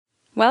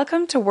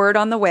Welcome to Word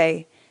on the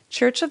Way,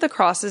 Church of the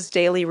Cross's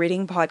daily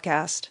reading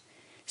podcast.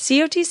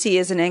 COTC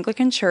is an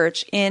Anglican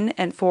church in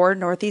and for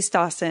Northeast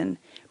Dawson,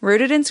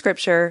 rooted in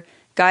Scripture,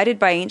 guided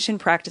by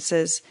ancient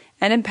practices,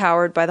 and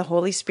empowered by the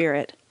Holy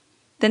Spirit.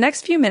 The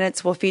next few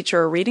minutes will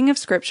feature a reading of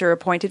Scripture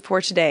appointed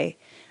for today,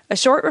 a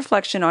short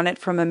reflection on it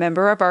from a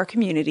member of our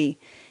community,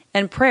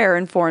 and prayer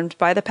informed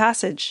by the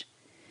passage.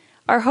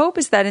 Our hope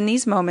is that in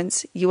these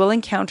moments you will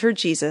encounter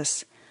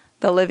Jesus,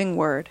 the living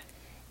Word.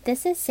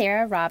 This is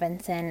Sarah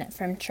Robinson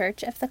from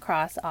Church of the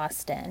Cross,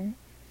 Austin,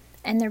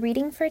 and the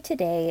reading for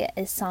today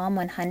is Psalm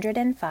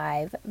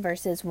 105,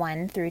 verses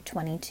 1 through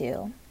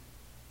 22.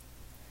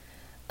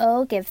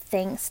 Oh, give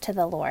thanks to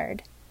the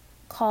Lord.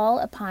 Call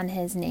upon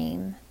his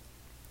name.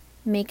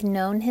 Make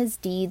known his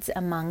deeds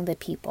among the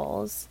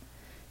peoples.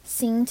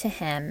 Sing to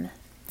him,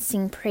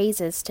 sing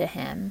praises to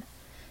him.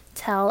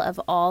 Tell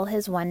of all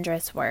his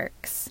wondrous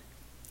works.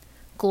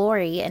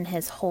 Glory in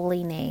his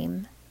holy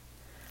name.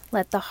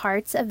 Let the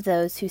hearts of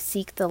those who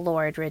seek the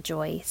Lord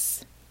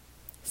rejoice.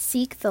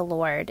 Seek the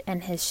Lord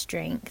and his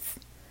strength.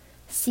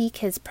 Seek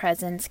his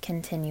presence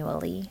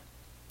continually.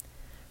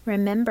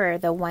 Remember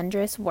the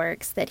wondrous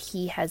works that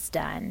he has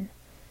done,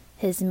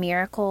 his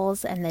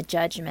miracles and the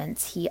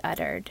judgments he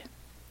uttered.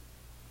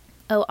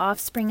 O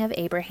offspring of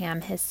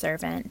Abraham his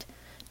servant,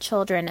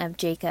 children of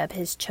Jacob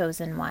his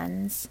chosen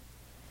ones.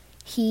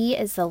 He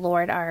is the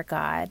Lord our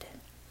God.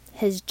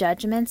 His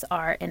judgments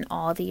are in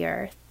all the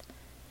earth.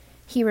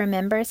 He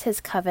remembers his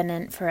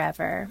covenant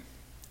forever,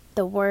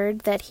 the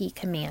word that he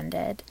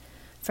commanded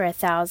for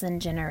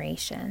 1,000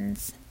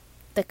 generations,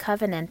 the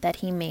covenant that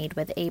he made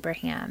with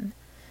Abraham,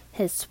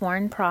 his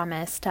sworn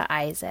promise to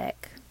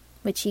Isaac,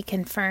 which he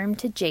confirmed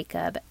to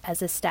Jacob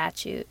as a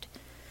statute,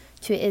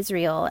 to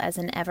Israel as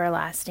an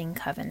everlasting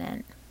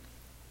covenant,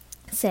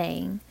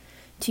 saying,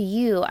 To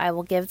you I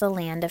will give the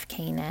land of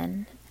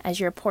Canaan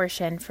as your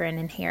portion for an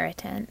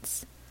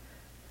inheritance.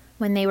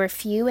 When they were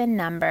few in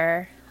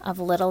number, of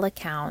little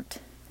account,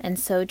 and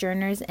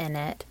sojourners in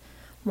it,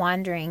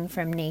 wandering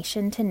from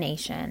nation to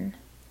nation,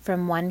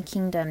 from one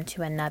kingdom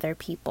to another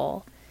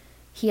people,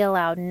 he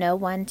allowed no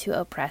one to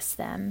oppress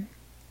them.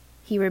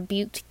 He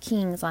rebuked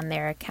kings on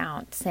their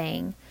account,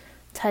 saying,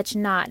 Touch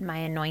not my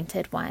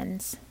anointed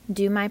ones,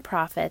 do my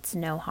prophets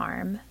no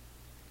harm.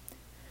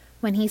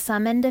 When he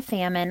summoned a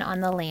famine on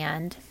the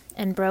land,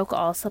 and broke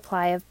all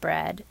supply of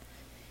bread,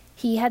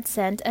 he had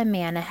sent a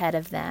man ahead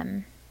of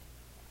them,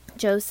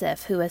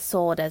 Joseph, who was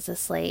sold as a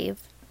slave.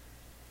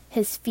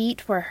 His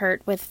feet were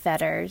hurt with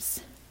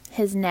fetters,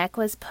 his neck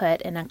was put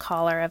in a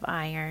collar of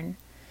iron,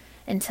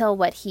 until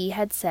what he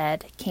had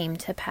said came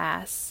to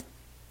pass.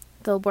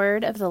 The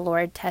word of the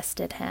Lord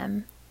tested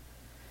him.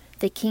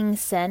 The king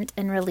sent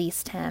and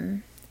released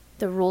him.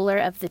 The ruler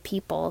of the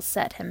people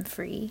set him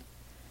free.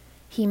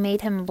 He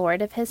made him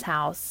lord of his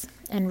house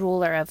and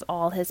ruler of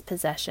all his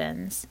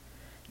possessions,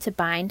 to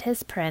bind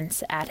his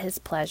prince at his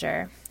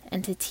pleasure,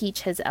 and to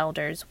teach his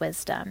elders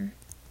wisdom.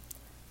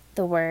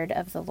 The word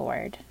of the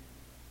Lord.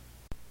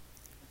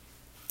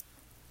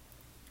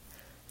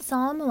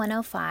 Psalm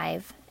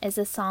 105 is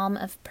a psalm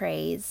of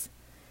praise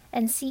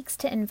and seeks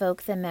to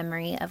invoke the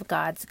memory of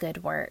God's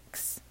good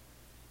works.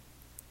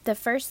 The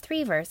first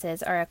 3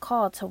 verses are a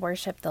call to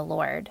worship the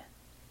Lord.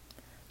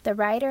 The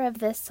writer of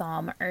this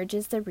psalm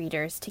urges the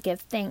readers to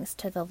give thanks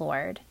to the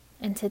Lord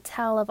and to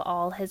tell of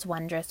all his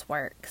wondrous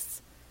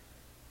works.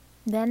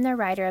 Then the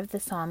writer of the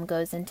psalm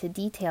goes into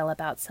detail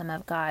about some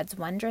of God's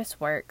wondrous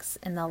works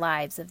in the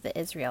lives of the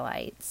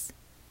Israelites.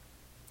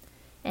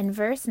 In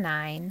verse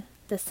 9,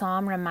 the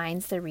psalm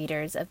reminds the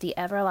readers of the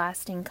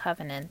everlasting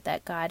covenant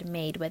that God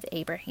made with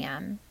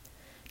Abraham,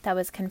 that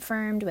was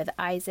confirmed with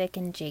Isaac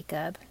and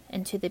Jacob,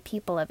 and to the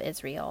people of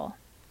Israel.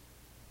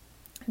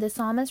 The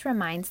psalmist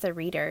reminds the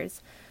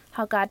readers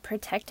how God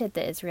protected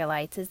the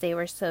Israelites as they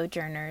were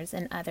sojourners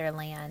in other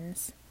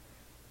lands.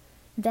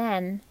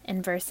 Then,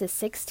 in verses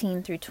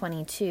 16 through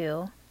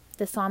 22,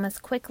 the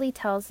psalmist quickly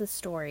tells the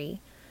story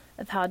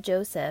of how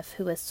Joseph,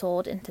 who was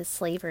sold into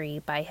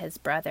slavery by his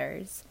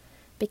brothers,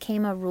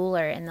 became a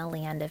ruler in the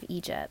land of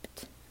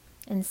Egypt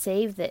and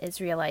saved the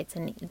Israelites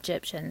and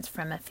Egyptians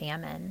from a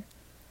famine.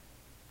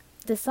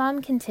 The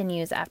psalm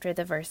continues after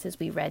the verses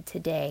we read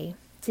today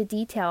to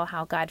detail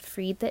how God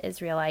freed the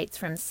Israelites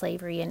from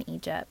slavery in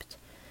Egypt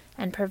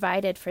and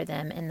provided for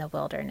them in the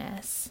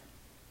wilderness.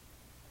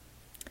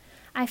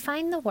 I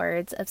find the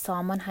words of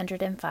Psalm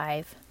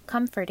 105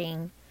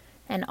 comforting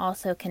and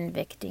also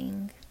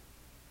convicting.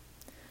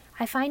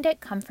 I find it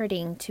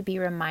comforting to be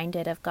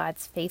reminded of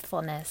God's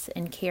faithfulness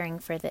in caring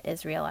for the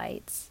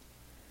Israelites.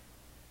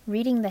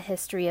 Reading the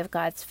history of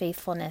God's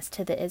faithfulness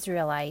to the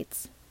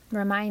Israelites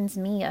reminds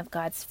me of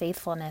God's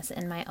faithfulness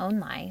in my own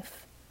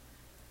life.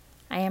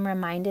 I am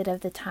reminded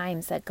of the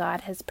times that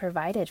God has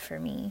provided for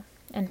me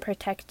and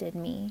protected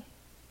me.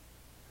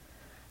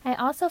 I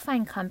also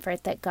find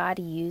comfort that God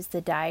used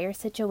the dire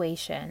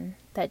situation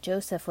that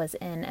Joseph was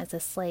in as a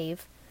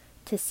slave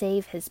to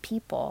save his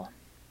people.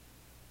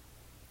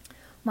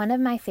 One of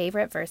my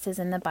favorite verses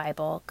in the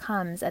Bible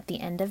comes at the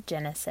end of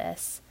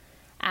Genesis,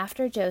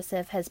 after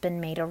Joseph has been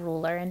made a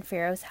ruler in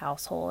Pharaoh's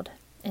household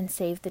and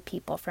save the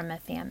people from a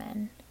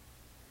famine.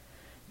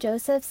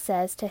 Joseph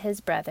says to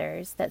his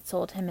brothers that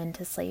sold him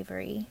into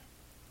slavery,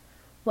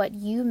 "What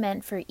you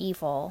meant for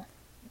evil,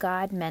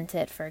 God meant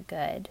it for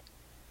good,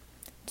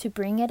 to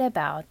bring it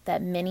about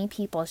that many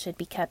people should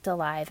be kept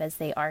alive as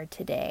they are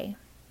today."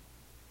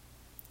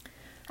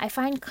 I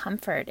find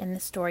comfort in the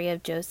story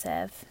of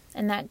Joseph,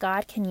 and that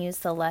God can use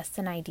the less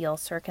than ideal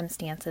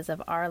circumstances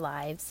of our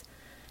lives,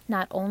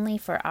 not only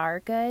for our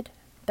good,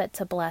 but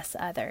to bless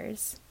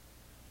others.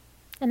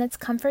 And it's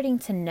comforting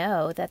to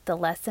know that the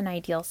less than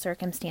ideal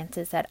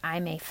circumstances that I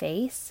may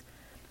face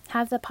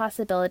have the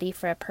possibility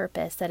for a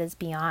purpose that is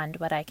beyond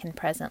what I can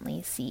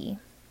presently see.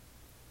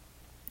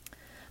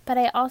 But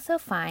I also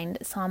find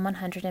Psalm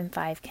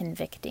 105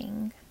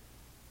 convicting.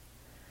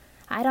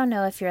 I don't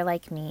know if you're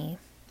like me,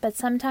 but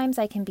sometimes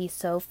I can be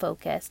so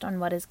focused on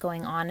what is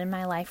going on in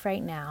my life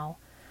right now,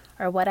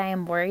 or what I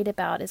am worried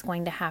about is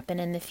going to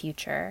happen in the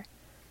future,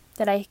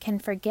 that I can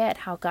forget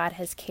how God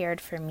has cared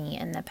for me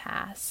in the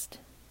past.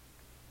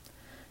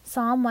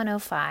 Psalm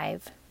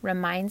 105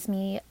 reminds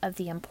me of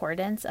the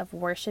importance of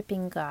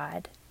worshiping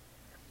God,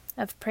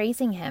 of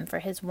praising Him for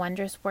His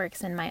wondrous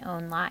works in my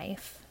own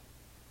life,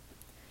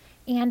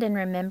 and in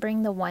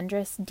remembering the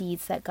wondrous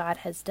deeds that God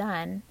has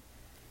done.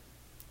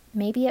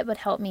 Maybe it would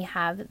help me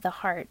have the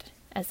heart,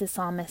 as the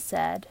psalmist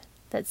said,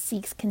 that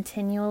seeks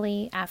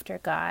continually after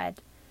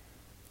God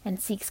and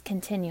seeks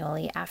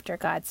continually after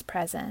God's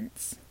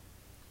presence.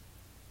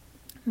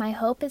 My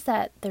hope is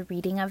that the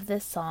reading of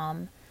this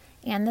psalm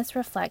and this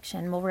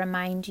reflection will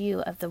remind you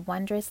of the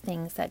wondrous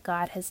things that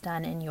God has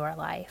done in your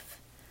life,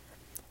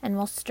 and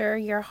will stir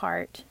your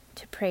heart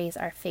to praise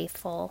our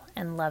faithful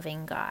and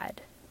loving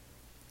God.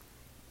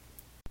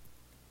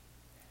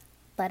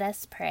 Let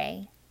us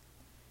pray.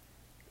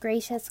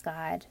 Gracious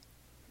God,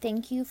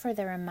 thank you for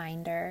the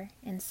reminder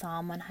in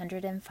Psalm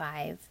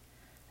 105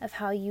 of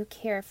how you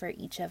care for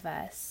each of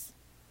us.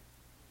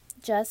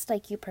 Just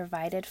like you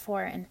provided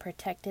for and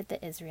protected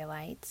the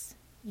Israelites,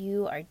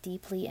 you are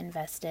deeply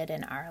invested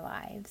in our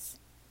lives.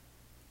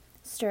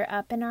 Stir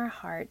up in our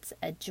hearts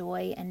a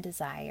joy and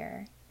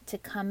desire to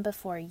come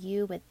before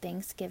you with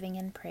thanksgiving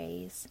and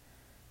praise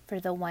for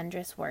the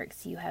wondrous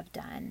works you have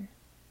done.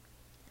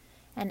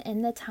 And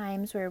in the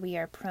times where we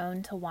are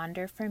prone to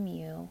wander from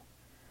you,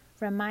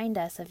 remind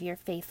us of your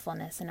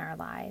faithfulness in our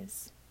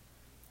lives,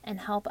 and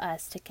help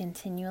us to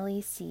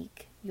continually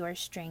seek your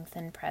strength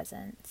and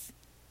presence.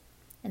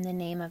 In the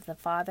name of the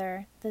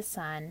Father, the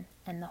Son,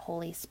 and the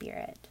Holy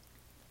Spirit.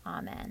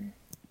 Amen.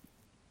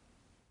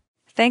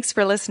 Thanks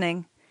for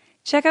listening.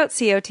 Check out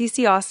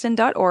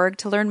cotcaustin.org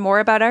to learn more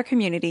about our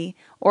community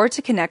or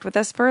to connect with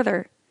us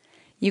further.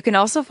 You can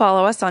also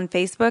follow us on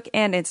Facebook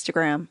and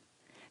Instagram.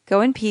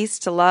 Go in peace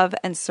to love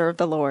and serve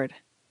the Lord.